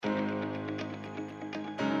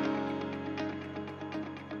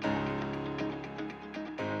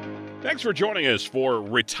Thanks for joining us for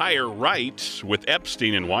Retire Right with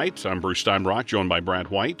Epstein and White. I'm Bruce Steinbrock, joined by Brad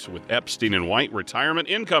White with Epstein and White Retirement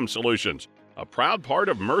Income Solutions, a proud part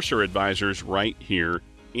of Mercer Advisors right here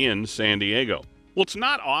in San Diego. Well, it's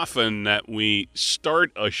not often that we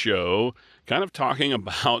start a show kind of talking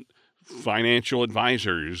about financial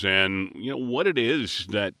advisors and what it is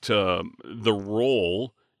that the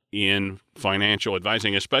role in financial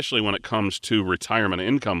advising, especially when it comes to retirement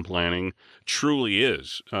income planning, truly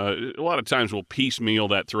is. A lot of times we'll piecemeal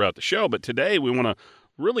that throughout the show, but today we want to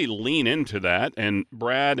really lean into that. And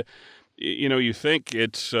Brad, you think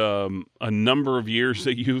it's a number of years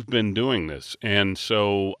that you've been doing this. And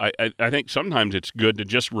so I think sometimes it's good to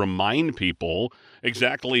just remind people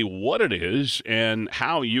exactly what it is and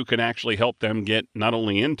how you can actually help them get not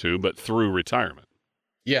only into, but through retirement.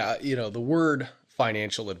 Yeah, the word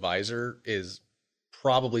financial advisor is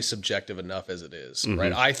probably subjective enough as it is,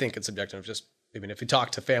 right? I think it's subjective. If you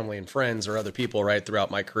talk to family and friends or other people, right,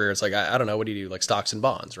 throughout my career, it's like, I don't know, what do you do? Like stocks and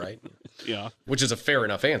bonds, right? Yeah. Which is a fair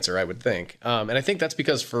enough answer, I would think. And I think that's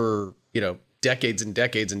because for, decades and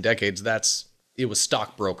decades and decades, it was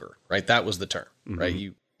stockbroker, right? That was the term, right?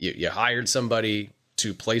 You hired somebody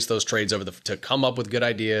to place those trades to come up with good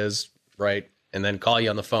ideas, right? And then call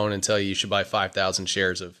you on the phone and tell you should buy 5,000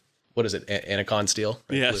 shares of, what is it, Anacon Steel?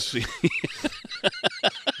 Right? Yes.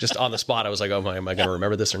 Just on the spot, I was like, oh my, am I going to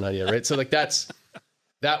remember this or not yet? Right. So like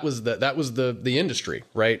that was the industry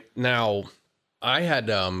right now. I had,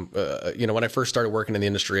 when I first started working in the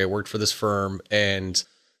industry, I worked for this firm and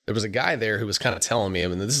there was a guy there who was kind of telling me,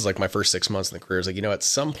 this is like my first 6 months in the career. It's like, at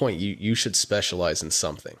some point you should specialize in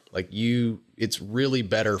something. Like it's really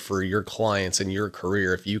better for your clients and your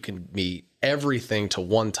career if you can meet everything to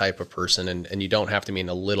one type of person and you don't have to mean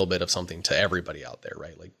a little bit of something to everybody out there,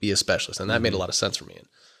 right? Like be a specialist. And that made a lot of sense for me.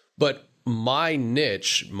 But my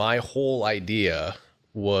niche, my whole idea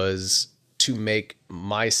was to make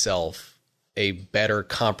myself a better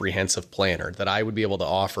comprehensive planner that I would be able to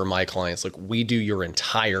offer my clients. Like, we do your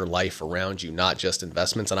entire life around you, not just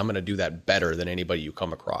investments. And I'm going to do that better than anybody you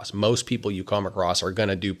come across. Most people you come across are going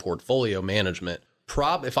to do portfolio management.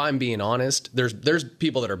 If I'm being honest, there's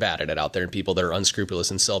people that are bad at it out there and people that are unscrupulous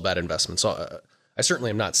and sell bad investments. So I certainly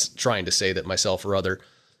am not trying to say that myself or other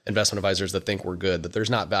investment advisors that think we're good, that there's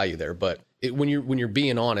not value there. But when you're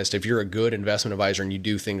being honest, if you're a good investment advisor and you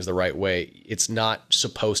do things the right way, it's not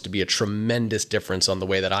supposed to be a tremendous difference on the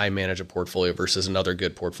way that I manage a portfolio versus another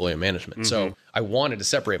good portfolio management. So I wanted to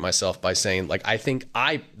separate myself by saying, like,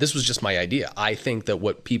 this was just my idea. I think that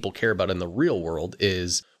what people care about in the real world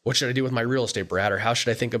is, what should I do with my real estate, Brad? Or how should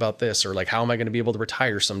I think about this? Or like, how am I going to be able to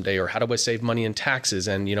retire someday? Or how do I save money in taxes?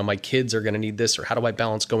 And, my kids are going to need this. Or how do I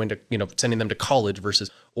balance going to, sending them to college versus,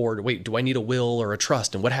 or wait, do I need a will or a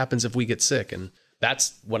trust? And what happens if we get sick? And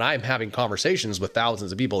that's when I'm having conversations with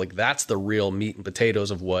thousands of people, like that's the real meat and potatoes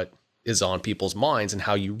of what is on people's minds and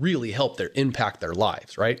how you really help impact their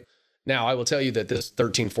lives, right? Now, I will tell you that this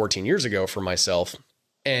 13, 14 years ago for myself,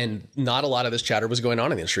 and not a lot of this chatter was going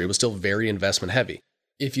on in the industry. It was still very investment heavy.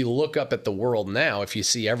 If you look up at the world now, if you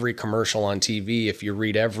see every commercial on TV, if you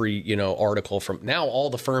read every, article from now,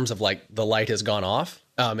 all the firms have like, the light has gone off.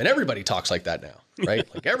 And everybody talks like that now, right?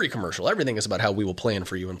 Like every commercial, everything is about how we will plan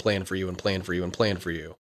for you and plan for you and plan for you and plan for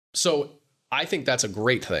you. So I think that's a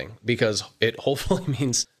great thing because it hopefully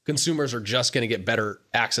means consumers are just going to get better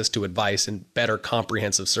access to advice and better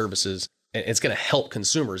comprehensive services. And it's going to help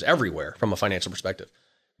consumers everywhere from a financial perspective.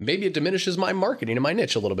 Maybe it diminishes my marketing and my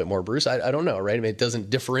niche a little bit more, Bruce. I don't know, right? It doesn't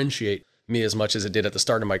differentiate me as much as it did at the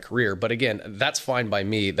start of my career. But again, that's fine by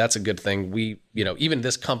me. That's a good thing. We, even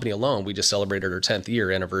this company alone, we just celebrated our 10th year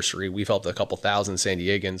anniversary. We've helped a couple thousand San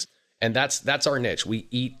Diegans. And that's our niche. We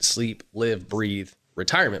eat, sleep, live, breathe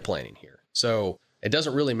retirement planning here. So it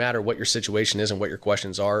doesn't really matter what your situation is and what your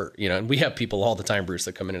questions are, and we have people all the time, Bruce,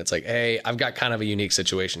 that come in and it's like, hey, I've got kind of a unique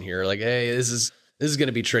situation here. Like, hey, this is going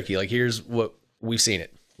to be tricky. Like, here's what we've seen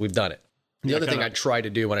it. We've done it. The other thing I tried to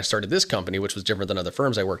do when I started this company, which was different than other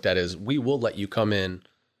firms I worked at, is we will let you come in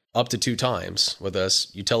up to 2 times with us.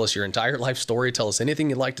 You tell us your entire life story. Tell us anything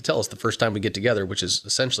you'd like to tell us the first time we get together, which is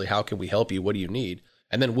essentially, how can we help you? What do you need?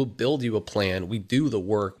 And then we'll build you a plan. We do the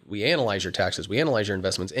work. We analyze your taxes. We analyze your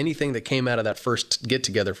investments. Anything that came out of that first get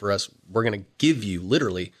together for us, we're going to give you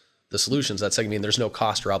literally the solutions. That's like, there's no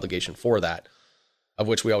cost or obligation for that. Of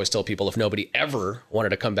which we always tell people, if nobody ever wanted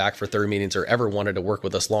to come back for 30 meetings or ever wanted to work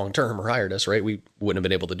with us long term or hired us, right, we wouldn't have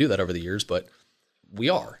been able to do that over the years, but we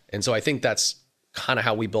are. And so I think that's kind of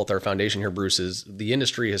how we built our foundation here, Bruce, is the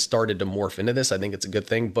industry has started to morph into this. I think it's a good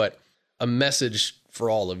thing. But a message for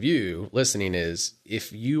all of you listening is,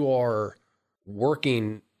 if you are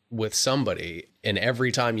working with somebody, and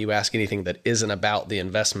every time you ask anything that isn't about the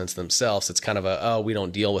investments themselves, it's kind of we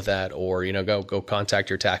don't deal with that, or, go contact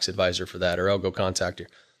your tax advisor for that, or go contact your,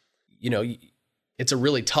 it's a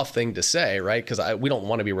really tough thing to say, right? Because we don't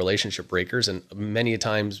want to be relationship breakers. And many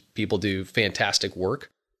times people do fantastic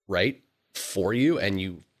work, right, for you, and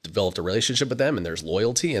you developed a relationship with them, and there's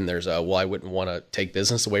loyalty, and there's I wouldn't want to take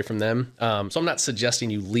business away from them. So I'm not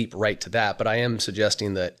suggesting you leap right to that, but I am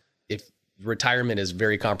suggesting that if retirement is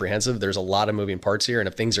very comprehensive, there's a lot of moving parts here. And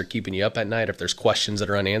if things are keeping you up at night, if there's questions that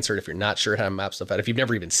are unanswered, if you're not sure how to map stuff out, if you've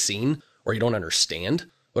never even seen or you don't understand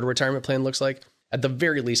what a retirement plan looks like, at the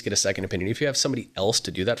very least, get a second opinion. If you have somebody else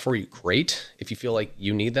to do that for you, great. If you feel like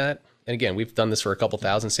you need that, and again, we've done this for a couple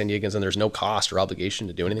thousand San Diegans, and there's no cost or obligation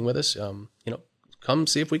to do anything with us. Come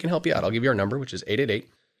see if we can help you out. I'll give you our number, which is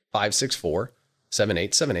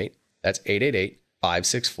 888-564-7878. That's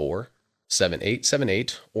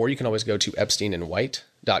 888-564-7878. Or you can always go to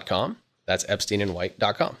EpsteinandWhite.com. That's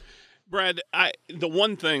EpsteinandWhite.com. Brad, the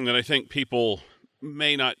one thing that I think people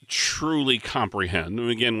may not truly comprehend,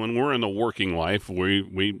 and again, when we're in the working life,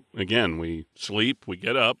 we sleep, we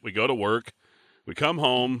get up, we go to work, we come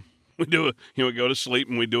home, we do we go to sleep,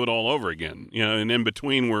 and we do it all over again. And in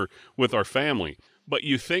between, we're with our family. But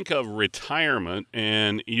you think of retirement,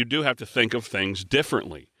 and you do have to think of things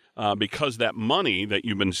differently. Because that money that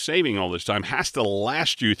you've been saving all this time has to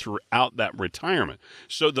last you throughout that retirement.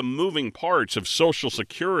 So the moving parts of Social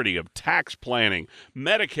Security, of tax planning,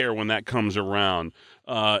 Medicare when that comes around,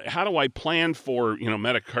 how do I plan for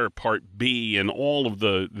Medicare Part B and all of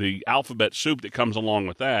the alphabet soup that comes along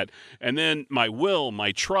with that, and then my will,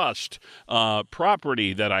 my trust,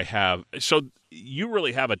 property that I have. So you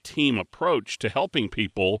really have a team approach to helping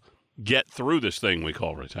people get through this thing we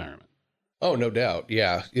call retirement. Oh, no doubt.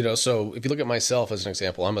 Yeah. So if you look at myself as an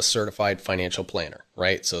example, I'm a certified financial planner,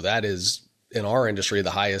 right? So that is, in our industry, the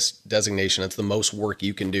highest designation. It's the most work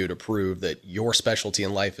you can do to prove that your specialty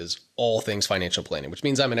in life is all things financial planning, which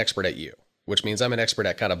means I'm an expert at you, which means I'm an expert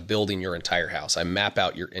at kind of building your entire house. I map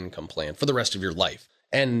out your income plan for the rest of your life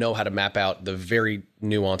and know how to map out the very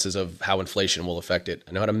nuances of how inflation will affect it.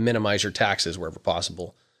 I know how to minimize your taxes wherever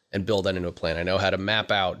possible and build that into a plan. I know how to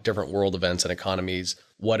map out different world events and economies,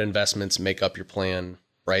 what investments make up your plan,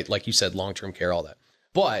 right? Like you said, long-term care, all that.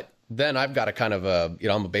 But then I've got a kind of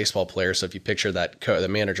I'm a baseball player. So if you picture that the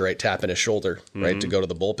manager, right, tapping his shoulder, right, to go to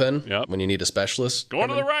the bullpen when you need a specialist. Going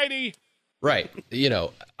to the righty. Right.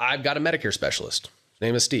 I've got a Medicare specialist. His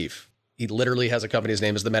name is Steve. He literally has a company. His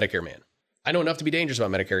name is the Medicare Man. I know enough to be dangerous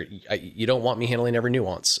about Medicare. You don't want me handling every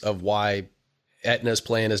nuance of why Aetna's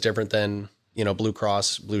plan is different than Blue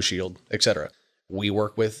Cross, Blue Shield, et cetera. We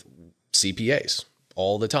work with CPAs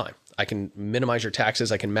all the time. I can minimize your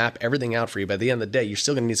taxes. I can map everything out for you. But at the end of the day, you're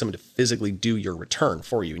still going to need someone to physically do your return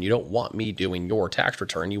for you. And you don't want me doing your tax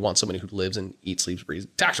return. You want somebody who lives and eats, sleeps, breathes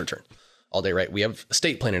tax return all day, right? We have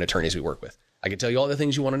estate planning attorneys we work with. I can tell you all the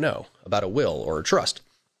things you want to know about a will or a trust.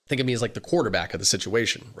 Think of me as like the quarterback of the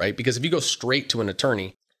situation, right? Because if you go straight to an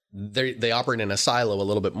attorney, they operate in a silo a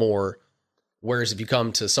little bit more. Whereas if you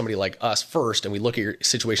come to somebody like us first and we look at your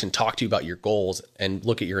situation, talk to you about your goals and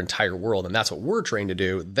look at your entire world, and that's what we're trained to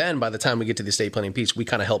do, then by the time we get to the estate planning piece, we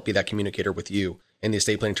kind of help be that communicator with you and the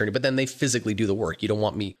estate planning attorney, but then they physically do the work. You don't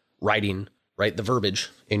want me writing, right, the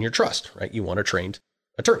verbiage in your trust, right? You want a trained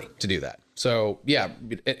attorney to do that. So yeah,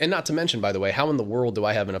 and not to mention, by the way, how in the world do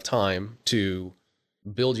I have enough time to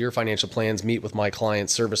build your financial plans, meet with my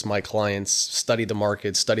clients, service my clients, study the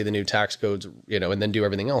markets, study the new tax codes, and then do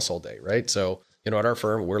everything else all day, right? So, at our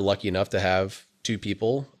firm, we're lucky enough to have two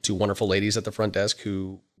wonderful ladies at the front desk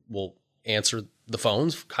who will answer the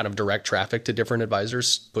phones, kind of direct traffic to different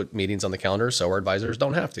advisors, put meetings on the calendar so our advisors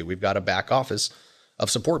don't have to. We've got a back office of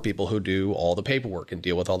support people who do all the paperwork and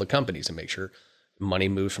deal with all the companies and make sure money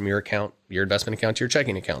moves from your account, your investment account to your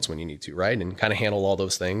checking accounts when you need to, right? And kind of handle all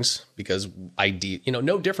those things because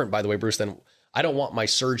no different, by the way, Bruce, than I don't want my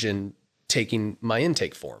surgeon taking my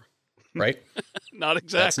intake form, right? Not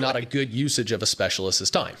exactly. That's not a good usage of a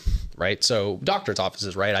specialist's time, right? So doctor's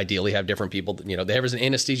offices, right, ideally have different people, there's an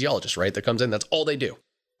anesthesiologist, right, that comes in, that's all they do,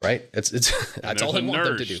 right? It's that's all I want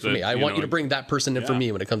them to do for me. I want you to bring that person in for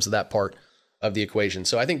me when it comes to that part of the equation.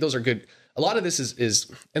 So I think those are good. A lot of this is,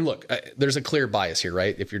 and look, there's a clear bias here,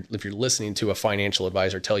 right? If you're listening to a financial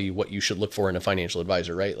advisor tell you what you should look for in a financial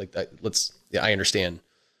advisor, right? Like that, I understand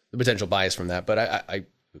the potential bias from that, but I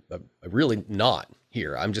really not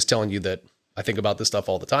here. I'm just telling you that I think about this stuff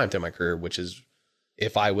all the time through my career, which is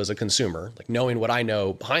if I was a consumer, like knowing what I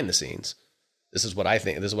know behind the scenes, this is what I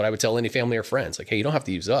think. This is what I would tell any family or friends. Like, hey, you don't have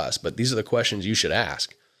to use us, but these are the questions you should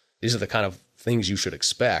ask. These are the kind of things you should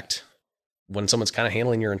expect when someone's kind of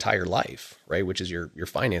handling your entire life, right? Which is your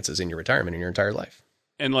finances in your retirement in your entire life.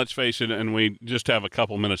 And let's face it, and we just have a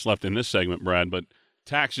couple minutes left in this segment, Brad, but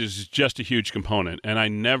taxes is just a huge component. And I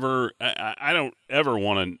don't ever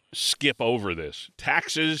want to skip over this.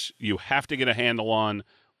 Taxes, you have to get a handle on,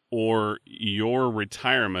 or your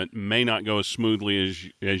retirement may not go as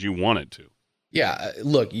smoothly as you want it to. Yeah,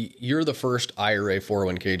 look, you're the first IRA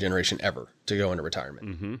 401k generation ever to go into retirement.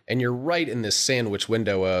 Mm-hmm. And you're right in this sandwich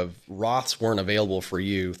window of Roths weren't available for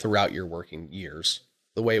you throughout your working years,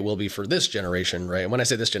 the way it will be for this generation, right? And when I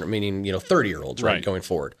say this generation, meaning, 30-year-olds, right, going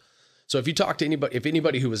forward. So if you talk to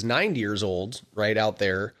anybody who was 90 years old, right, out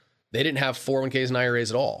there, they didn't have 401ks and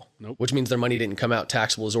IRAs at all, which means their money didn't come out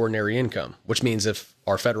taxable as ordinary income, which means if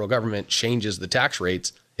our federal government changes the tax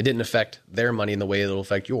rates, it didn't affect their money in the way it'll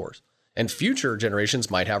affect yours. And future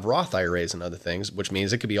generations might have Roth IRAs and other things, which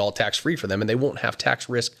means it could be all tax-free for them, and they won't have tax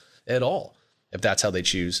risk at all if that's how they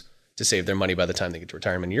choose to save their money by the time they get to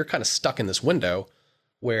retirement. And you're kind of stuck in this window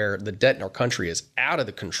where the debt in our country is out of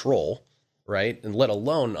the control, right? And let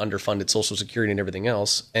alone underfunded Social Security and everything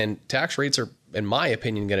else. And tax rates are, in my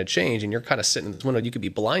opinion, going to change, and you're kind of sitting in this window. You could be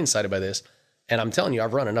blindsided by this. And I'm telling you,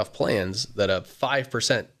 I've run enough plans that a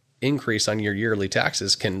 5% increase on your yearly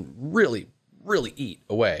taxes can really eat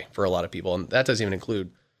away for a lot of people. And that doesn't even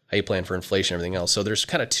include how you plan for inflation and everything else. So there's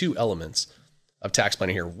kind of two elements of tax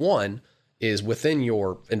planning here. One is within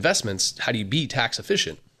your investments, how do you be tax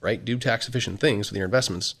efficient, right? Do tax efficient things with your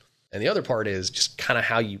investments. And the other part is just kind of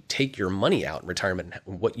how you take your money out in retirement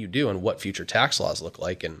and what you do and what future tax laws look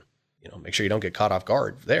like. And, make sure you don't get caught off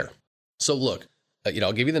guard there. So look,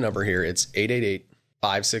 I'll give you the number here. It's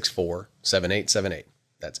 888-564-7878.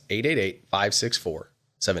 That's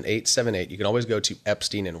 888-564-7878. You can always go to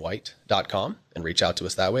epsteinandwhite.com and reach out to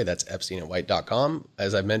us that way. That's epsteinandwhite.com.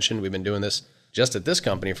 As I mentioned, we've been doing this just at this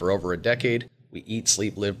company for over a decade. We eat,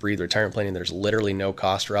 sleep, live, breathe retirement planning. There's literally no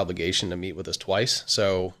cost or obligation to meet with us twice.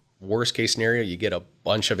 So worst case scenario, you get a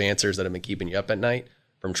bunch of answers that have been keeping you up at night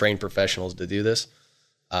from trained professionals to do this.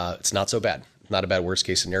 It's not so bad. It's not a bad worst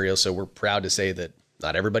case scenario. So we're proud to say that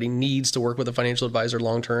not everybody needs to work with a financial advisor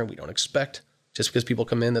long term. We don't expect just because people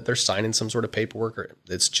come in that they're signing some sort of paperwork, or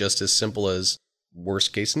it's just as simple as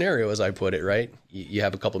worst case scenario, as I put it, right? You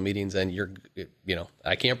have a couple meetings and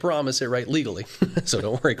I can't promise it, right, legally. So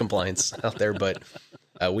don't worry, compliance out there. But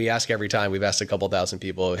we ask every time. We've asked a couple thousand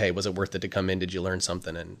people, hey, was it worth it to come in? Did you learn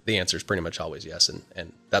something? And the answer is pretty much always yes.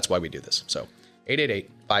 And that's why we do this. So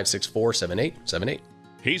 888-564-7878.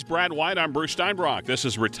 He's Brad White. I'm Bruce Steinbrock. This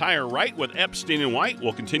is Retire Right with Epstein and White.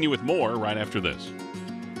 We'll continue with more right after this.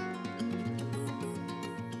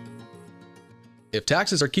 If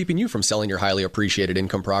taxes are keeping you from selling your highly appreciated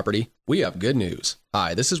income property, we have good news.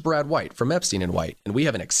 Hi, this is Brad White from Epstein & White, and we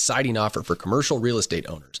have an exciting offer for commercial real estate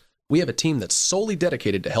owners. We have a team that's solely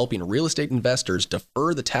dedicated to helping real estate investors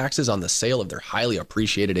defer the taxes on the sale of their highly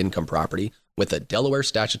appreciated income property with a Delaware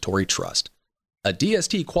statutory trust. A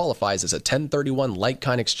DST qualifies as a 1031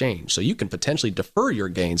 like-kind exchange, so you can potentially defer your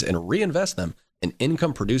gains and reinvest them in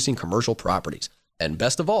income-producing commercial properties. And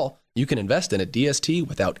best of all, you can invest in a DST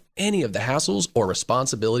without any of the hassles or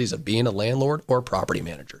responsibilities of being a landlord or property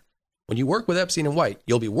manager. When you work with Epstein & White,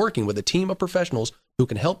 you'll be working with a team of professionals who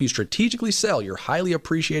can help you strategically sell your highly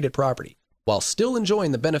appreciated property while still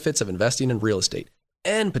enjoying the benefits of investing in real estate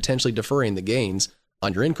and potentially deferring the gains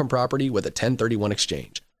on your income property with a 1031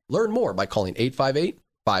 exchange. Learn more by calling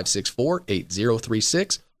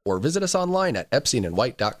 858-564-8036 or visit us online at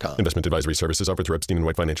epsteinandwhite.com. Investment advisory services offered through Epstein &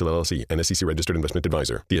 White Financial LLC, an SEC registered investment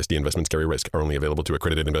advisor. DST investments carry risk, are only available to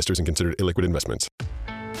accredited investors and considered illiquid investments.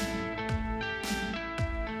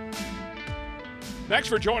 Thanks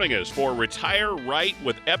for joining us for Retire Right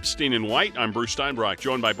with Epstein & White. I'm Bruce Steinbrock,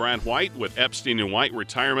 joined by Brad White with Epstein & White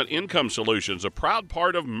Retirement Income Solutions, a proud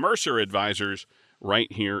part of Mercer Advisors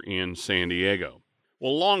right here in San Diego.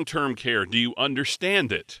 Well, long-term care, do you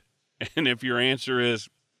understand it? And if your answer is,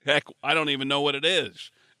 heck, I don't even know what it is,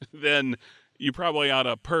 then you probably ought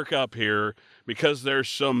to perk up here because there's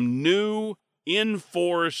some new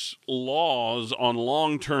in-force laws on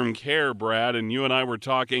long-term care, Brad, and you and I were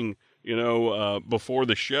talking, before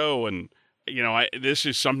the show, and, this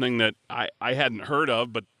is something that I hadn't heard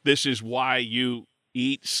of, but this is why you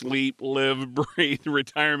eat, sleep, live, breathe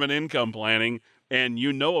retirement income planning, and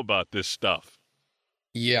you know about this stuff.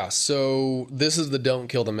 Yeah, so this is the don't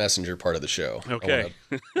kill the messenger part of the show. Okay.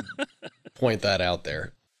 I want to point that out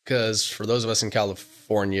there. Because for those of us in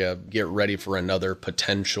California, get ready for another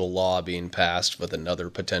potential law being passed with another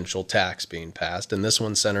potential tax being passed. And this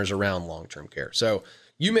one centers around long-term care. So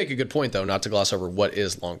you make a good point, though, not to gloss over what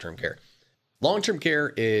is long-term care. Long-term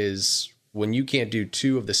care is when you can't do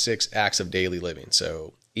 2 of the 6 acts of daily living.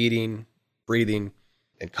 So eating, breathing,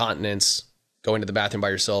 incontinence, going to the bathroom by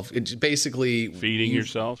yourself. It's basically feeding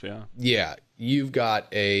yourself. Yeah. Yeah.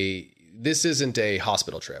 This isn't a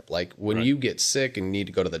hospital trip. Like when you get sick and need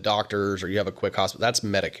to go to the doctors or you have a quick hospital, that's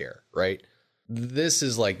Medicare, right? This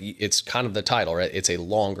is like, it's kind of the title, right? It's a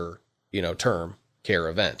longer, term care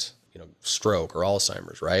event, stroke or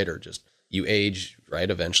Alzheimer's, right? Or just you age,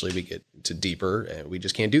 right? Eventually we get to deeper and we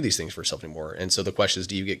just can't do these things for ourselves anymore. And so the question is,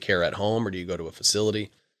 do you get care at home or do you go to a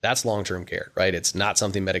facility? That's long-term care, right? It's not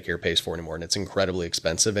something Medicare pays for anymore, and it's incredibly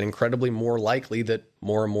expensive and incredibly more likely that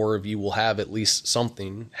more and more of you will have at least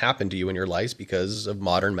something happen to you in your lives because of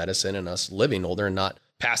modern medicine and us living older and not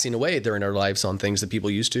passing away during our lives on things that people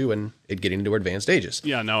used to and it getting into advanced ages.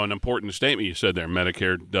 Yeah, no, an important statement you said there.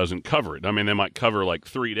 Medicare doesn't cover it. I mean, they might cover like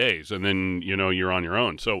 3 days and then, you're on your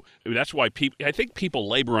own. So that's why I think people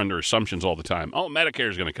labor under assumptions all the time. Oh, Medicare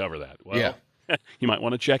is going to cover that. Well, yeah. You might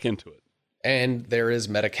want to check into it. And there is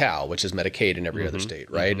Medi-Cal, which is Medicaid in every other state,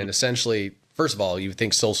 right? And essentially, first of all, you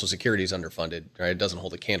think Social Security is underfunded, right? It doesn't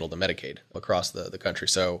hold a candle to Medicaid across the country.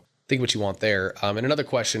 So think what you want there. And another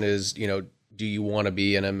question is, do you want to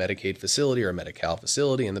be in a Medicaid facility or a Medi-Cal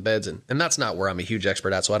facility in the beds? And that's not where I'm a huge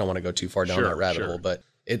expert at, so I don't want to go too far down that rabbit hole. But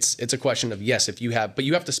it's a question of, yes, but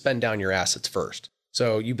you have to spend down your assets first.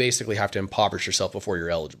 So you basically have to impoverish yourself before you're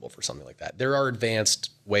eligible for something like that. There are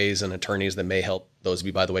advanced ways and attorneys that may help those of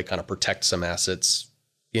you, by the way, kind of protect some assets,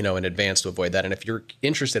 in advance to avoid that. And if you're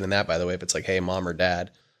interested in that, by the way, if it's like, hey, mom or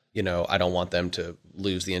dad, I don't want them to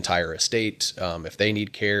lose the entire estate if they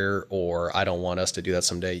need care, or I don't want us to do that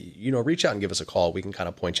someday, reach out and give us a call. We can kind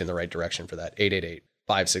of point you in the right direction for that.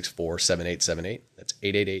 888-564-7878. That's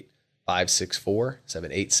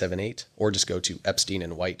 888-564-7878, or just go to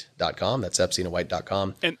EpsteinandWhite.com. That's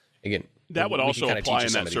EpsteinandWhite.com. And again, that would also apply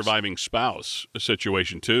in that surviving spouse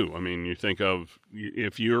situation too. I mean, you think of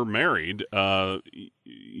if you're married,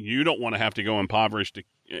 you don't want to have to go impoverished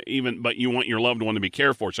but you want your loved one to be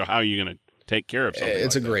cared for. So how are you going to take care of something?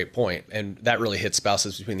 It's a great point. And that really hits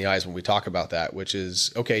spouses between the eyes when we talk about that, which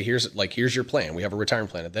is, okay, here's your plan. We have a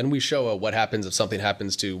retirement plan. And then we show what happens if something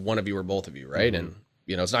happens to one of you or both of you, right? And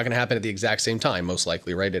it's not going to happen at the exact same time, most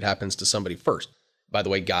likely, right? It happens to somebody first. By the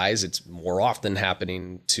way, guys, it's more often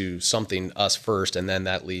happening to us first, and then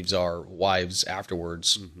that leaves our wives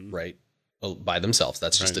afterwards, right? By themselves.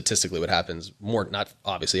 That's just statistically what happens more, not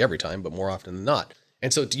obviously every time, but more often than not.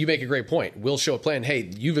 And so you make a great point. We'll show a plan. Hey,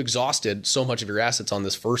 you've exhausted so much of your assets on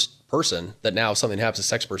this first person that now if something happens to the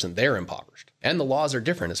second person, they're impoverished. And the laws are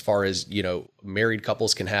different as far as, married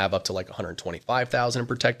couples can have up to like $125,000 in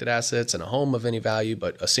protected assets and a home of any value,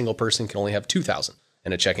 but a single person can only have $2,000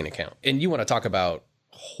 in a checking account. And you want to talk about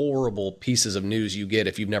horrible pieces of news you get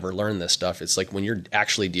if you've never learned this stuff. It's like when you're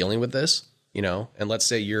actually dealing with this, and let's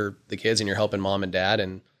say you're the kids and you're helping mom and dad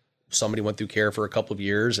and somebody went through care for a couple of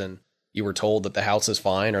years and you were told that the house is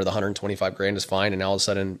fine or the $125,000 is fine. And now all of a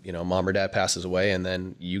sudden, mom or dad passes away. And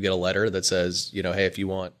then you get a letter that says, hey, if you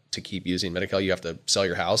want to keep using Medi-Cal, you have to sell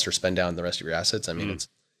your house or spend down the rest of your assets. I mean,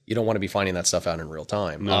 you don't want to be finding that stuff out in real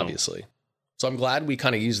time, obviously. So I'm glad we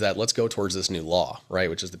kind of use that. Let's go towards this new law, right?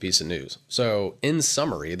 Which is the piece of news. So in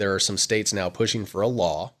summary, there are some states now pushing for a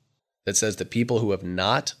law that says that people who have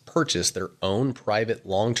not purchased their own private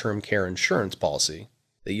long-term care insurance policy,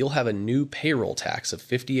 that you'll have a new payroll tax of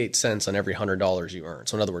 58 cents on every $100 you earn.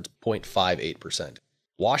 So in other words, 0.58%.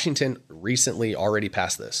 Washington recently already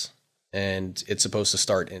passed this, and it's supposed to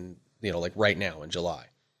start in, like right now in July.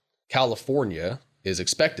 California is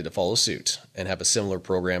expected to follow suit and have a similar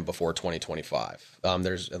program before 2025.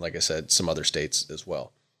 There's, and like I said, some other states as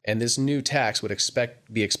well. And this new tax would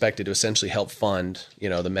be expected to essentially help fund, the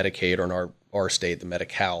Medicaid, or in our state, the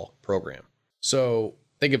Medi-Cal program. So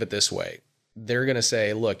think of it this way. They're going to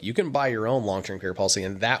say, look, you can buy your own long-term care policy,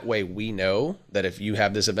 and that way we know that if you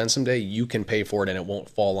have this event someday, you can pay for it and it won't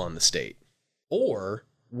fall on the state. Or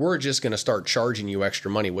we're just going to start charging you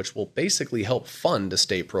extra money, which will basically help fund a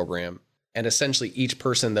state program. And essentially each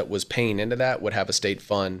person that was paying into that would have a state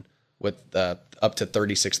fund with up to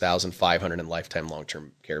 $36,500 in lifetime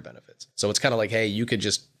long-term care benefits. So it's kind of like, hey, you could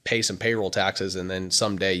just pay some payroll taxes and then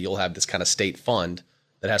someday you'll have this kind of state fund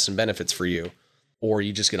that has some benefits for you. Or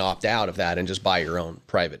you just can opt out of that and just buy your own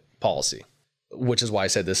private policy, which is why I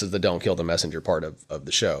said this is the don't kill the messenger part of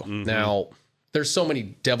the show. Now, there's so many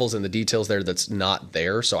devils in the details there that's not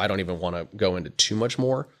there, so I don't even want to go into too much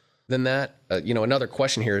more than that. Another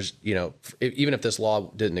question here is, even if this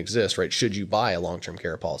law didn't exist, right, should you buy a long-term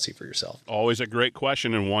care policy for yourself? Always a great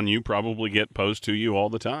question, and one you probably get posed to you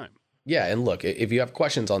all the time. Yeah, and look, if you have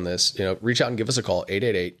questions on this, reach out and give us a call,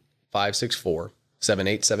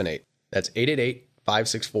 888-564-7878. That's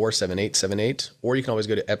 888-564-7878, or you can always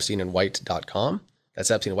go to EpsteinandWhite.com That's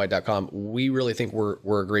EpsteinandWhite.com. We really think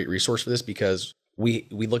we're a great resource for this because we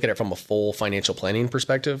look at it from a full financial planning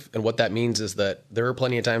perspective. And what that means is that there are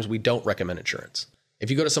plenty of times we don't recommend insurance. If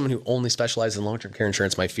you go to someone who only specializes in long-term care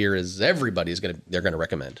insurance, my fear is they're going to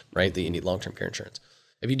recommend, right, that you need long-term care insurance.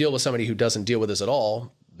 If you deal with somebody who doesn't deal with this at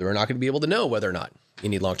all, they're not going to be able to know whether or not you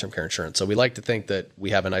need long-term care insurance. So we like to think that we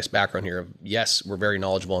have a nice background here of, yes, we're very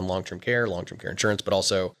knowledgeable in long-term care insurance, but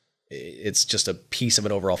also it's just a piece of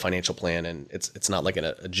an overall financial plan. And it's not like an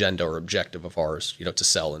agenda or objective of ours, to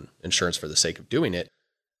sell insurance for the sake of doing it.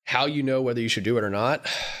 How you know whether you should do it or not?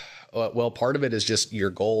 Well, part of it is just your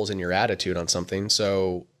goals and your attitude on something.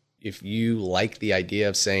 So if you like the idea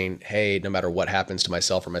of saying, hey, no matter what happens to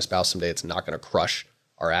myself or my spouse someday, it's not going to crush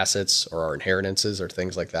our assets or our inheritances or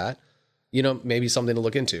things like that, maybe something to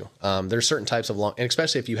look into. There's certain types of and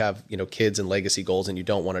especially if you have, kids and legacy goals and you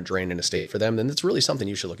don't want to drain an estate for them, then it's really something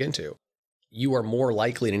you should look into. You are more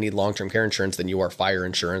likely to need long-term care insurance than you are fire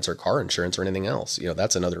insurance or car insurance or anything else.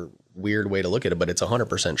 That's another weird way to look at it, but it's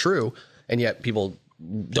 100% true. And yet people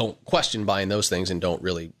don't question buying those things and don't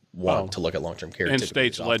really want to look at long-term care. And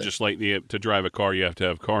states legislate to drive a car, you have to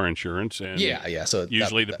have car insurance. And yeah. So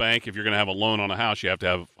usually the bank, if you're going to have a loan on a house, you have to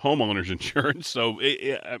have homeowner's insurance. So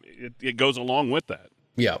it goes along with that.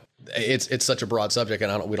 Yeah, it's such a broad subject,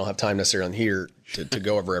 and we don't have time necessarily here to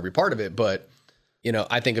go over every part of it. But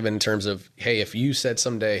I think of it in terms of, hey, if you said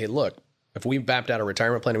someday, hey, look, if we mapped out a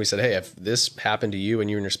retirement plan and we said, hey, if this happened to you and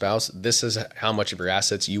your spouse, this is how much of your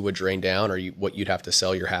assets you would drain down, or what you'd have to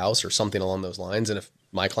sell your house or something along those lines. And if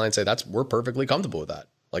my clients say we're perfectly comfortable with that.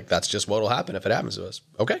 Like, that's just what will happen if it happens to us.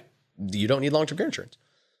 Okay. You don't need long-term care insurance.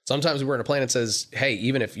 Sometimes we're in a plan that says, hey,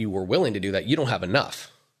 even if you were willing to do that, you don't have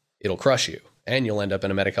enough. It'll crush you and you'll end up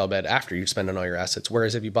in a Medi-Cal bed after you've spent on all your assets.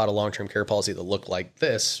 Whereas if you bought a long-term care policy that looked like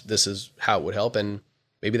this is how it would help. And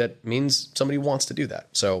maybe that means somebody wants to do that.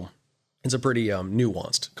 So it's a pretty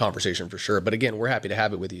nuanced conversation for sure. But again, we're happy to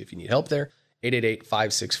have it with you if you need help there.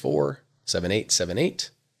 888-564-7878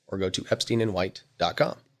 or go to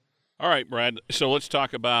EpsteinandWhite.com. All right, Brad. So let's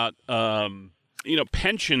talk about,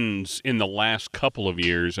 pensions in the last couple of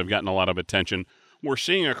years have gotten a lot of attention. We're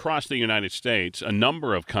seeing across the United States a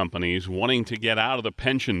number of companies wanting to get out of the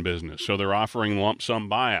pension business. So they're offering lump sum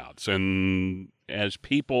buyouts. And as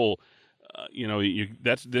people...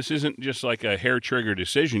 this isn't just like a hair trigger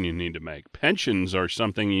decision you need to make. Pensions are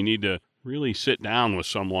something you need to really sit down with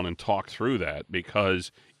someone and talk through that,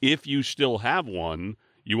 because if you still have one,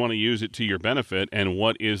 you want to use it to your benefit. And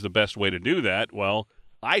what is the best way to do that? Well,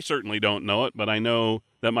 I certainly don't know it, but I know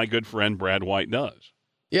that my good friend Brad White does.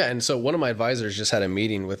 Yeah. And so one of my advisors just had a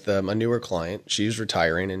meeting with a newer client. She's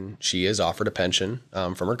retiring and she is offered a pension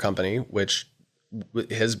from her company, which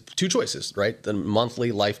has two choices, right? The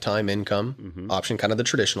monthly lifetime income option, kind of the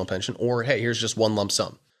traditional pension, or, hey, here's just one lump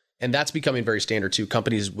sum. And that's becoming very standard too.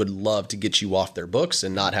 Companies would love to get you off their books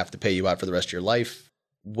and not have to pay you out for the rest of your life.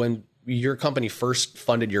 When your company first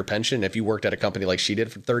funded your pension, if you worked at a company like she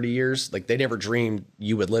did for 30 years, like, they never dreamed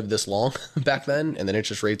you would live this long back then. And then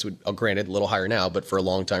interest rates would, granted, a little higher now, but for a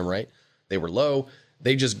long time, right? They were low.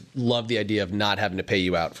 They just loved the idea of not having to pay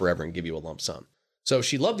you out forever and give you a lump sum. So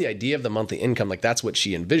she loved the idea of the monthly income. Like, that's what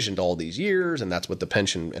she envisioned all these years. And that's what the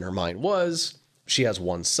pension in her mind was. She has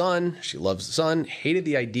one son. She loves the son. Hated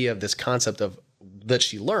the idea of this concept of that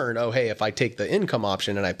she learned, oh, hey, if I take the income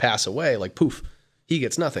option and I pass away, like, poof, he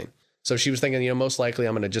gets nothing. So she was thinking, most likely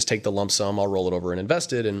I'm going to just take the lump sum. I'll roll it over and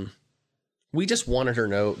invest it. And we just wanted her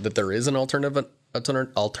to know that there is an alternative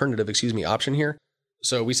option here.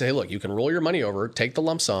 So we say, hey, look, you can roll your money over, take the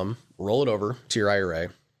lump sum, roll it over to your IRA,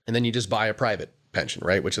 and then you just buy a private pension,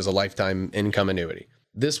 right? Which is a lifetime income annuity.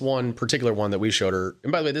 This one particular one that we showed her,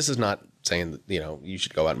 and by the way, this is not saying that, you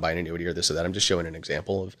should go out and buy an annuity or this or that. I'm just showing an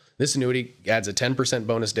example of this annuity adds a 10%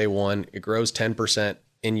 bonus day one. It grows 10%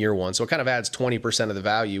 in year one. So it kind of adds 20% of the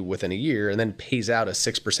value within a year and then pays out a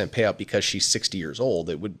 6% payout because she's 60 years old.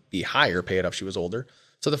 It would be higher payout if she was older.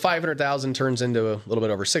 So the $500,000 turns into a little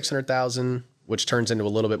bit over $600,000, which turns into a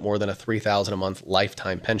little bit more than a $3,000 a month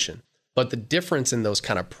lifetime pension. But the difference in those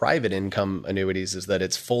kind of private income annuities is that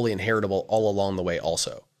it's fully inheritable all along the way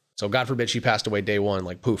also. So God forbid she passed away day one,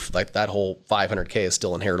 like, poof, like that whole $500K is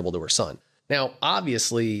still inheritable to her son. Now,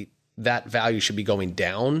 obviously, that value should be going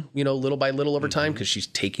down, little by little over time, because she's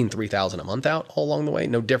taking $3,000 a month out all along the way.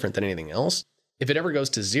 No different than anything else. If it ever goes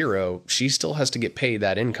to zero, she still has to get paid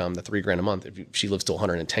that income, the $3,000 a month, if she lives to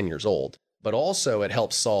 110 years old. But also it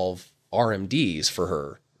helps solve RMDs for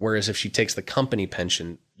her. Whereas if she takes the company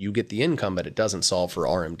pension, you get the income, but it doesn't solve for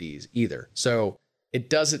RMDs either. So it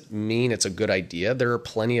doesn't mean it's a good idea. There are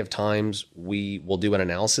plenty of times we will do an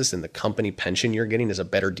analysis and the company pension you're getting is a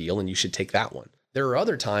better deal and you should take that one. There are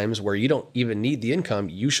other times where you don't even need the income.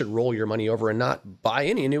 You should roll your money over and not buy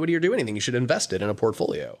any annuity or do anything. You should invest it in a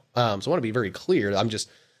portfolio. So I want to be very clear.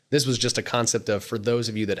 This was just a concept of, for those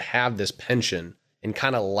of you that have this pension and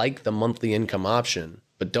kind of like the monthly income option,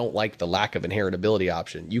 but don't like the lack of inheritability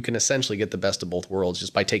option, you can essentially get the best of both worlds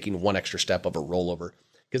just by taking one extra step of a rollover.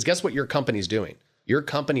 Because guess what your company's doing? Your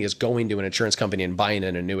company is going to an insurance company and buying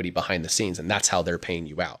an annuity behind the scenes, and that's how they're paying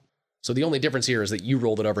you out. So the only difference here is that you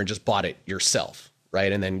rolled it over and just bought it yourself,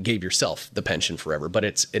 right? And then gave yourself the pension forever, but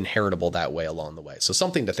it's inheritable that way along the way. So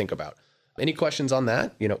something to think about. Any questions on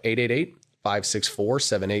that?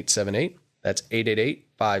 888-564-7878. That's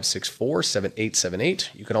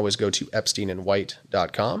 888-564-7878. You can always go to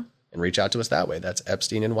EpsteinandWhite.com and reach out to us that way. That's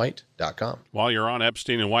EpsteinandWhite.com. While you're on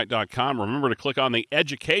EpsteinandWhite.com, remember to click on the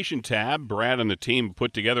Education tab. Brad and the team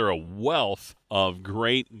put together a wealth of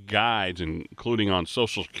great guides, including on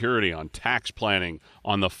Social Security, on tax planning,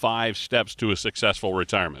 on the 5 steps to a successful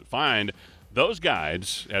retirement. Find those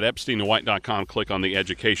guides at EpsteinandWhite.com. Click on the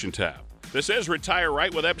Education tab. This is Retire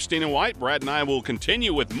Right with Epstein and White. Brad and I will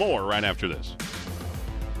continue with more right after this.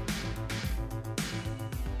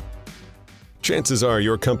 Chances are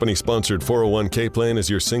your company-sponsored 401k plan is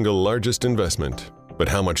your single largest investment. But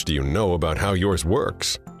how much do you know about how yours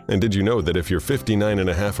works? And did you know that if you're 59 and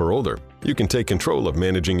a half or older, you can take control of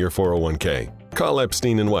managing your 401k? Call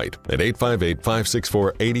Epstein & White at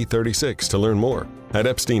 858-564-8036 to learn more. At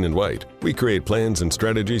Epstein & White, we create plans and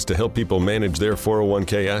strategies to help people manage their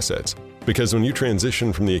 401k assets. Because when you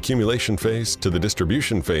transition from the accumulation phase to the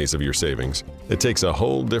distribution phase of your savings, it takes a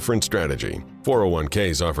whole different strategy.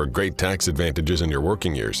 401ks offer great tax advantages in your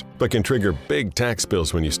working years, but can trigger big tax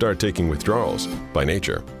bills when you start taking withdrawals. By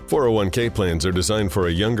nature, 401k plans are designed for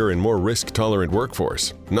a younger and more risk-tolerant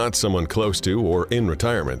workforce, not someone close to or in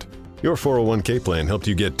retirement. Your 401k plan helped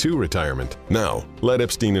you get to retirement. Now, let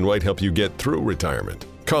Epstein & White help you get through retirement.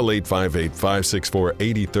 Call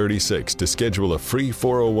 858-564-8036 to schedule a free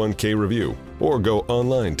 401k review or go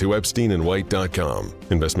online to EpsteinandWhite.com.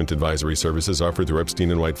 Investment advisory services offered through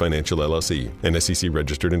Epstein & White Financial LLC, an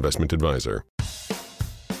SEC-registered investment advisor.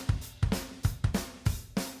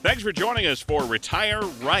 Thanks for joining us for Retire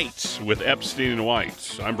Right with Epstein &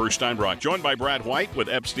 White. I'm Bruce Steinbrock, joined by Brad White with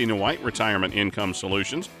Epstein & White Retirement Income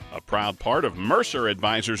Solutions, a proud part of Mercer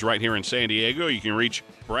Advisors right here in San Diego. You can reach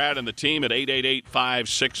Brad and the team at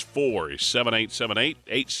 888-564-7878,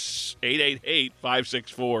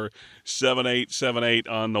 888-564-7878.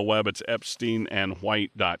 On the web, it's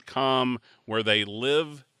EpsteinandWhite.com, where they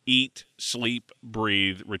live, eat, sleep,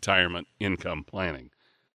 breathe retirement income planning.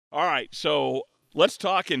 All right, so let's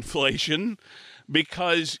talk inflation,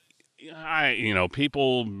 because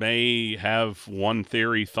people may have one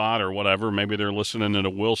theory, thought, or whatever. Maybe they're listening to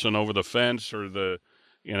Wilson over the fence, or the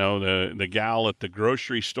gal at the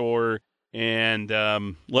grocery store. And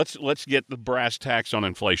let's get the brass tacks on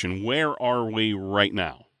inflation. Where are we right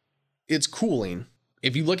now? It's cooling.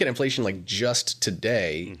 If you look at inflation like just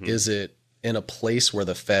today, is it in a place where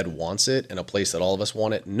the Fed wants it, in a place that all of us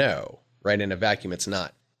want it? No, right? In a vacuum, it's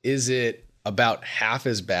not. Is it about half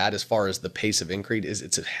as bad as far as the pace of increase?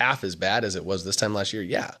 It's half as bad as it was this time last year?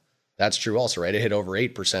 Yeah, that's true also, right? It hit over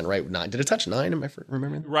 8%, right? 9. Did it touch 9? Am I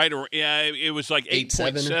remembering? Right. Or yeah, it was like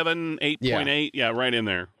 8.7, 8.8. Yeah, right in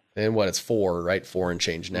there. And it's 4, right? 4 and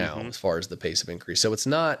change now as far as the pace of increase. So it's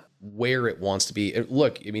not where it wants to be.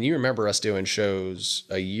 Look, I mean, you remember us doing shows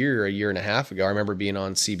a year and a half ago. I remember being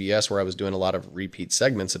on CBS where I was doing a lot of repeat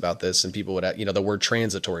segments about this, and people would, the word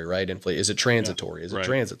transitory, right? Is it transitory? Is it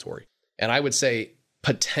transitory? And I would say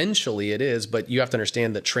potentially it is, but you have to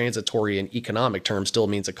understand that transitory in economic terms still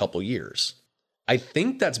means a couple years. I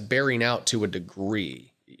think that's bearing out to a degree,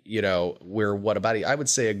 where I would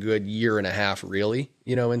say a good year and a half really,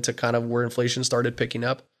 into kind of where inflation started picking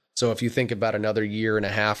up. So if you think about another year and a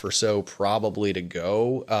half or so probably to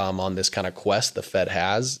go on this kind of quest the Fed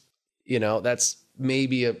has, that's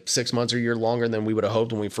maybe 6 months or a year longer than we would have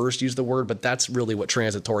hoped when we first used the word, but that's really what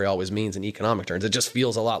transitory always means in economic terms. It just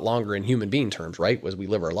feels a lot longer in human being terms, right? As we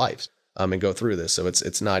live our lives and go through this. So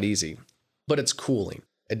it's not easy, but it's cooling.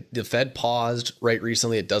 The Fed paused right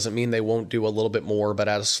recently. It doesn't mean they won't do a little bit more, but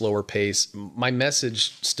at a slower pace. My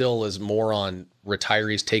message still is more on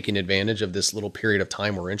retirees taking advantage of this little period of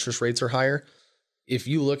time where interest rates are higher. If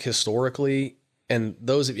you look historically, and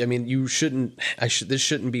those of you, this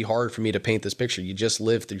shouldn't be hard for me to paint this picture. You just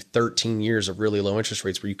lived through 13 years of really low interest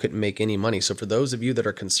rates where you couldn't make any money. So for those of you that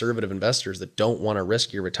are conservative investors that don't want to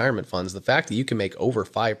risk your retirement funds, the fact that you can make over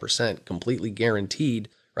 5% completely guaranteed,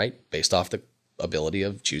 right? Based off the ability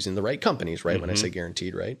of choosing the right companies, right? When I say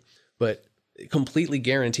guaranteed, right? But completely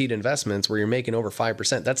guaranteed investments where you're making over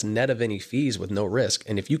 5%, that's net of any fees with no risk.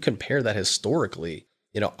 And if you compare that historically,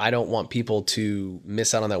 I don't want people to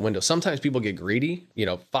miss out on that window. Sometimes people get greedy.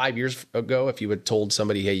 5 years ago, if you had told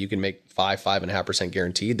somebody, hey, you can make 5.5%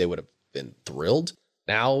 guaranteed, they would have been thrilled.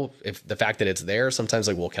 Now, if the fact that it's there, sometimes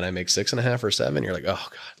like, well, can I make 6.5 or 7? You're like, oh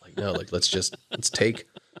God, like, no, like, let's take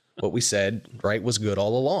what we said, right, was good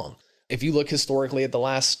all along. If you look historically at the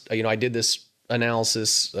last, I did this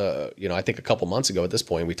analysis, I think a couple months ago at this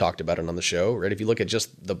point, we talked about it on the show, right? If you look at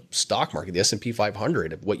just the stock market, the S&P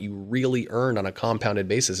 500, what you really earned on a compounded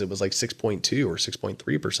basis, it was like 6.2 or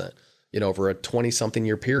 6.3%, over a 20 something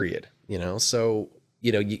year period, so,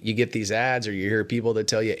 you get these ads or you hear people that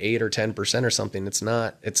tell you 8 or 10% or something. It's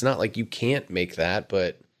not like you can't make that,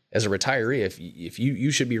 but as a retiree, if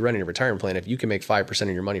you should be running a retirement plan, if you can make 5% of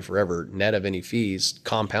your money forever, net of any fees,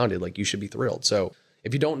 compounded, like you should be thrilled. So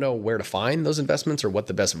if you don't know where to find those investments or what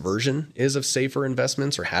the best version is of safer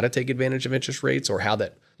investments or how to take advantage of interest rates or how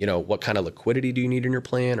that, what kind of liquidity do you need in your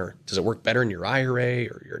plan, or does it work better in your IRA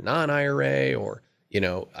or your non-IRA, or,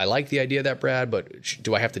 I like the idea of that, Brad, but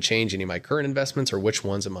do I have to change any of my current investments, or which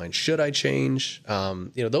ones of mine should I change?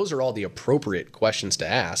 Those are all the appropriate questions to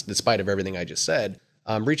ask, despite of everything I just said.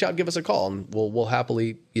 Reach out, give us a call, and we'll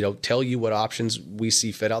happily, tell you what options we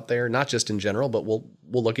see fit out there, not just in general, but we'll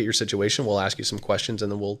look at your situation. We'll ask you some questions and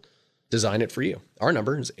then we'll design it for you. Our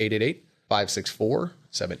number is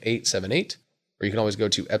 888-564-7878, or you can always go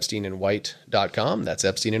to EpsteinandWhite.com. That's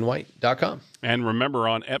EpsteinandWhite.com. And remember,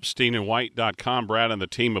 on EpsteinandWhite.com, Brad and the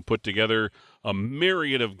team have put together a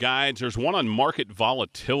myriad of guides. There's one on market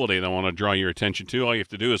volatility that I want to draw your attention to. All you have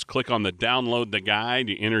to do is click on the download the guide.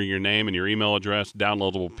 You enter your name and your email address,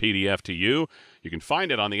 downloadable PDF to you. You can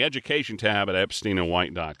find it on the education tab at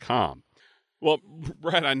EpsteinandWhite.com. Well,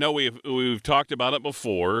 Brad, I know we've talked about it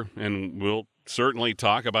before, and we'll certainly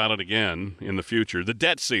talk about it again in the future. The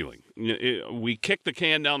debt ceiling. We kick the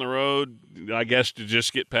can down the road, I guess, to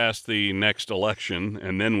just get past the next election,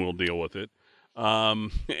 and then we'll deal with it.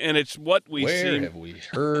 And it's what we see. Where have we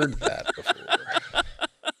heard that before?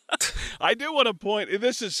 I do want to point,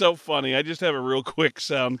 this is so funny. I just have a real quick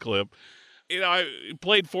sound clip. I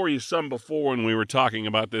played for you some before when we were talking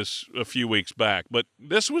about this a few weeks back, but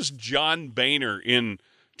this was John Boehner in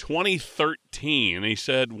 2013, and he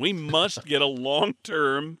said, we must get a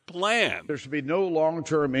long-term plan. There should be no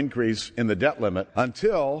long-term increase in the debt limit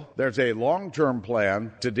until there's a long-term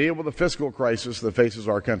plan to deal with the fiscal crisis that faces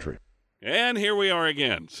our country. And here we are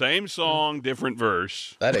again. Same song, different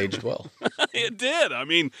verse. That aged well. It did. I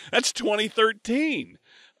mean, that's 2013.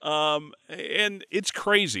 And it's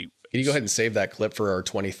crazy. Can you go ahead and save that clip for our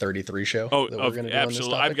 2033 show? Oh,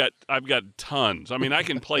 absolutely. I've got tons. I mean, I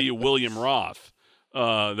can play you William Roth.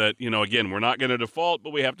 That, again, we're not going to default,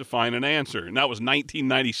 but we have to find an answer. And that was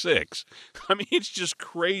 1996. I mean, it's just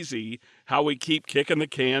crazy how we keep kicking the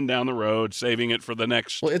can down the road, saving it for the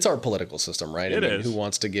next. Well, it's our political system, right? It is. Who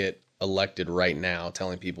wants to get elected right now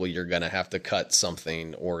telling people you're going to have to cut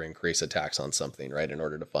something or increase a tax on something, right, in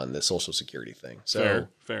order to fund the Social Security thing. So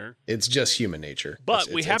fair. It's just human nature. But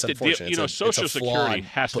we have to deal, Social Security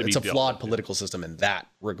has to be It's a flawed with. political system in that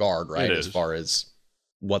regard, right, as far as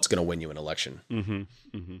what's going to win you an election. Mm-hmm.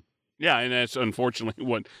 Mm-hmm. Yeah, and that's unfortunately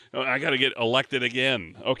what I got to get elected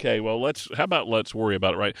again. Okay, well, let's worry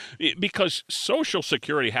about it, right? Because Social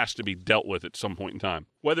Security has to be dealt with at some point in time.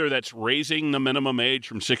 Whether that's raising the minimum age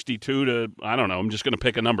from 62 to, I don't know, I'm just going to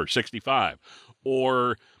pick a number, 65,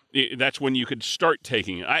 or that's when you could start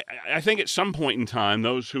taking it. I think at some point in time,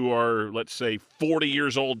 those who are, let's say, 40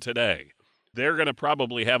 years old today, they're going to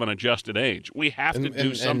probably have an adjusted age. We have to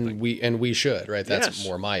do something. And we should, right? That's Yes.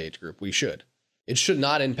 more my age group. We should. It should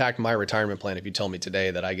not impact my retirement plan if you tell me today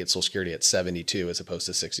that I get Social Security at 72 as opposed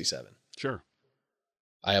to 67. Sure.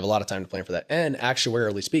 I have a lot of time to plan for that. And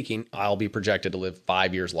actuarially speaking, I'll be projected to live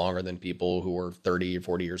 5 years longer than people who are 30 or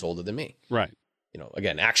 40 years older than me. Right.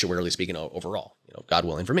 Again, actuarially speaking overall, God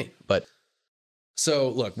willing for me. But so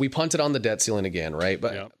look, we punted on the debt ceiling again, right?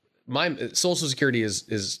 But Yep. my Social Security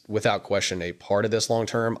is without question a part of this long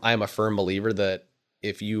term. I am a firm believer that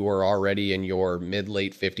if you are already in your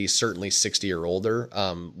mid-late 50s, certainly 60 or older,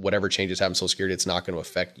 whatever changes happen in Social Security, it's not going to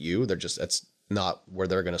affect you. That's not where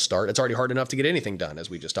they're going to start. It's already hard enough to get anything done, as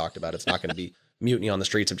we just talked about. It's not going to be mutiny on the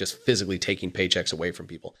streets of just physically taking paychecks away from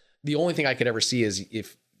people. The only thing I could ever see is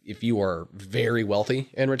if you are very wealthy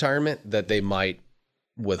in retirement, that they might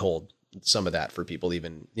withhold some of that for people,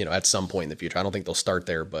 even, at some point in the future. I don't think they'll start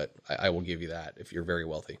there, but I will give you that if you're very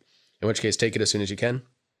wealthy. In which case, take it as soon as you can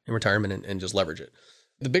in retirement and just leverage it.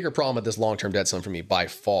 The bigger problem with this long-term debt ceiling for me by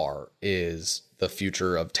far is the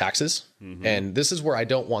future of taxes. And this is where I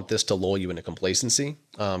don't want this to lull you into complacency,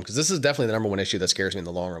 because this is definitely the number one issue that scares me in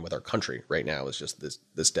the long run with our country right now is just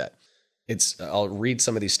this debt. I'll read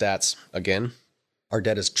some of these stats again. Our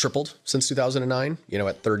debt has tripled since 2009,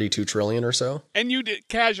 at 32 trillion or so. And you did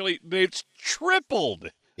casually, it's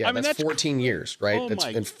tripled. Yeah, I mean, that's 14 years, right?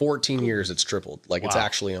 In 14 years, it's tripled. It's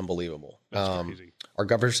actually unbelievable. That's crazy. Our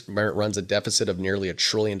government runs a deficit of nearly $1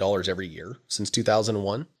 trillion every year since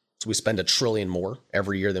 2001. So we spend $1 trillion more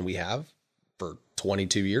every year than we have for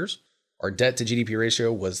 22 years. Our debt to GDP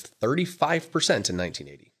ratio was 35% in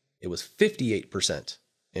 1980. It was 58%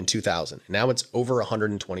 in 2000. Now it's over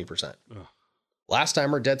 120%. Ugh. Last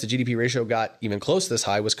time our debt to GDP ratio got even close to this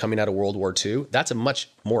high was coming out of World War II. That's a much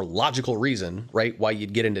more logical reason, right, why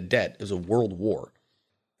you'd get into debt. It was a world war.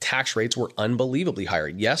 Tax rates were unbelievably higher.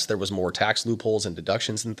 Yes, there was more tax loopholes and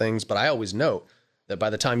deductions and things, but I always note that by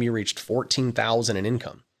the time you reached $14,000 in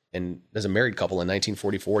income, and as a married couple in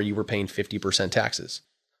 1944, you were paying 50% taxes.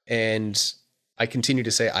 And I continue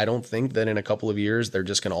to say, I don't think that in a couple of years, they're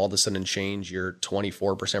just going to all of a sudden change your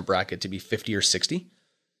 24% bracket to be 50 or 60.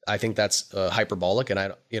 I think that's hyperbolic.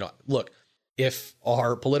 And look, if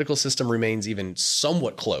our political system remains even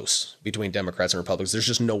somewhat close between Democrats and Republicans, there's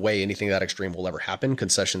just no way anything that extreme will ever happen.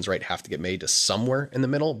 Concessions, right, have to get made to somewhere in the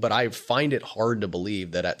middle. But I find it hard to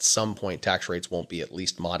believe that at some point tax rates won't be at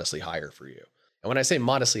least modestly higher for you. And when I say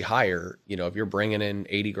modestly higher, if you're bringing in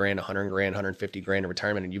 80 grand, 100 grand, 150 grand in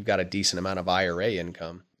retirement, and you've got a decent amount of IRA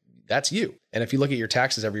income, that's you. And if you look at your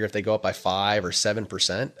taxes every year, if they go up by 5 or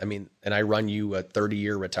 7%, and I run you a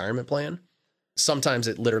 30-year retirement plan, sometimes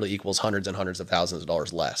it literally equals hundreds and hundreds of thousands of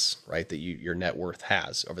dollars less, right, that your net worth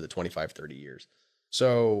has over the 25, 30 years.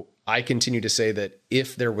 So I continue to say that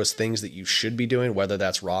if there was things that you should be doing, whether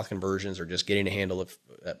that's Roth conversions or just getting a handle of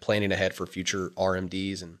planning ahead for future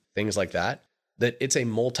RMDs and things like that, that it's a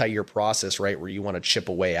multi-year process, right, where you want to chip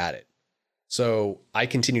away at it. So I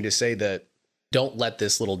continue to say that don't let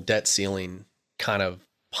this little debt ceiling kind of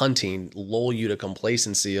punting lull you to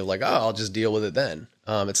complacency of I'll just deal with it then.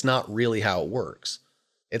 It's not really how it works.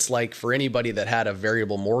 It's like for anybody that had a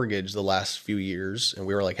variable mortgage the last few years and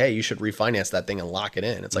we were like, hey, you should refinance that thing and lock it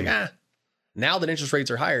in. It's now that interest rates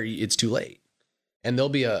are higher, it's too late. And there'll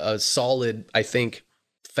be a solid, I think,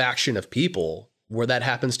 faction of people where that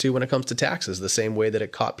happens to when it comes to taxes, the same way that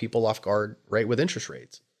it caught people off guard, right, with interest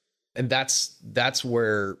rates. And that's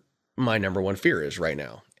where my number one fear is right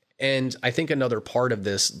now. And I think another part of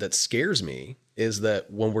this that scares me is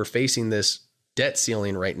that when we're facing this debt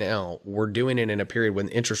ceiling right now, we're doing it in a period when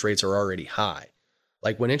interest rates are already high.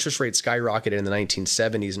 Like when interest rates skyrocketed in the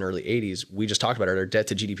 1970s and early 80s, we just talked about it, our debt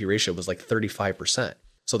to GDP ratio was 35%.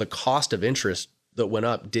 So the cost of interest that went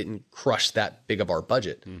up didn't crush that big of our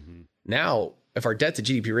budget. Mm-hmm. Now, if our debt to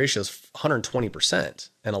GDP ratio is 120%,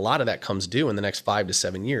 and a lot of that comes due in the next 5 to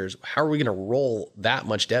 7 years, how are we going to roll that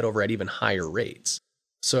much debt over at even higher rates?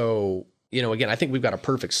 So, again, I think we've got a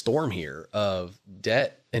perfect storm here of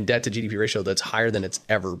debt and debt to GDP ratio that's higher than it's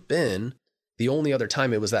ever been. The only other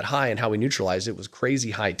time it was that high and how we neutralized it was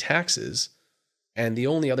crazy high taxes. And the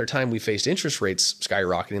only other time we faced interest rates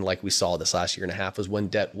skyrocketing like we saw this last year and a half was when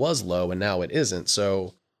debt was low and now it isn't.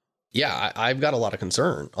 So yeah, I've got a lot of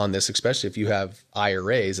concern on this, especially if you have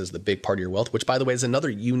IRAs as the big part of your wealth, which by the way is another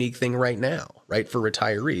unique thing right now, right? For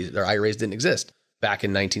retirees, their IRAs didn't exist back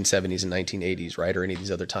in 1970s and 1980s, right? Or any of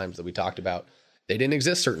these other times that we talked about. They didn't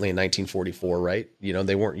exist certainly in 1944, right?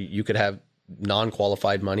 They weren't, you could have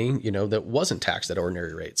non-qualified money, that wasn't taxed at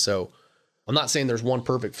ordinary rates. So I'm not saying there's one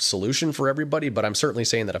perfect solution for everybody, but I'm certainly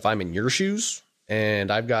saying that if I'm in your shoes and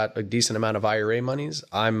I've got a decent amount of IRA monies,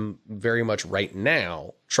 I'm very much right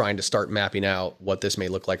now trying to start mapping out what this may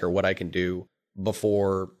look like or what I can do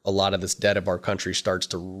before a lot of this debt of our country starts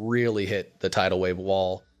to really hit the tidal wave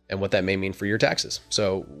wall and what that may mean for your taxes.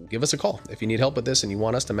 So give us a call if you need help with this and you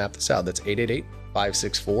want us to map this out. That's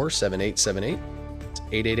 888-564-7878. It's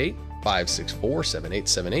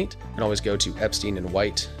 888-564-7878. You can always go to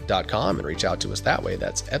EpsteinandWhite.com and reach out to us that way.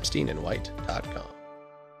 That's EpsteinandWhite.com.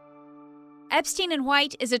 Epstein &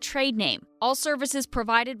 White is a trade name. All services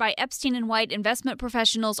provided by Epstein & White investment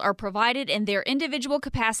professionals are provided in their individual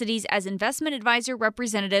capacities as investment advisor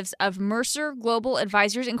representatives of Mercer Global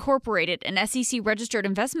Advisors Incorporated, an SEC-registered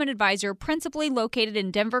investment advisor principally located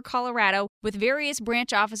in Denver, Colorado, with various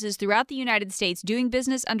branch offices throughout the United States doing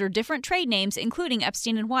business under different trade names, including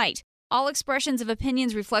Epstein & White. All expressions of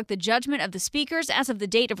opinions reflect the judgment of the speakers as of the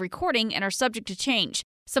date of recording and are subject to change.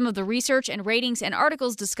 Some of the research and ratings and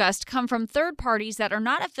articles discussed come from third parties that are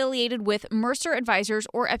not affiliated with Mercer Advisors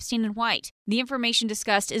or Epstein & White. The information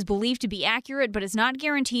discussed is believed to be accurate but is not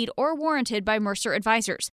guaranteed or warranted by Mercer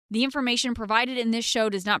Advisors. The information provided in this show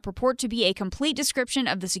does not purport to be a complete description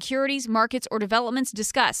of the securities, markets, or developments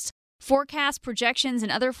discussed. Forecasts, projections,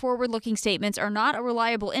 and other forward-looking statements are not a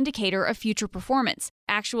reliable indicator of future performance.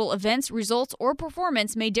 Actual events, results, or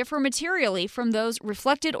performance may differ materially from those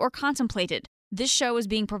reflected or contemplated. This show is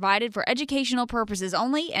being provided for educational purposes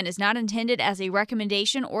only and is not intended as a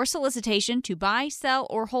recommendation or solicitation to buy, sell,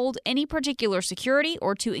 or hold any particular security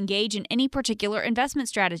or to engage in any particular investment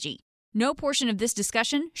strategy. No portion of this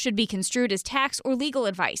discussion should be construed as tax or legal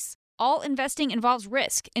advice. All investing involves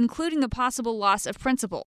risk, including the possible loss of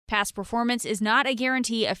principal. Past performance is not a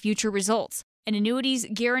guarantee of future results. An annuity's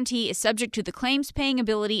guarantee is subject to the claims-paying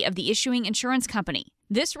ability of the issuing insurance company.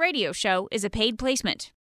 This radio show is a paid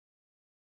placement.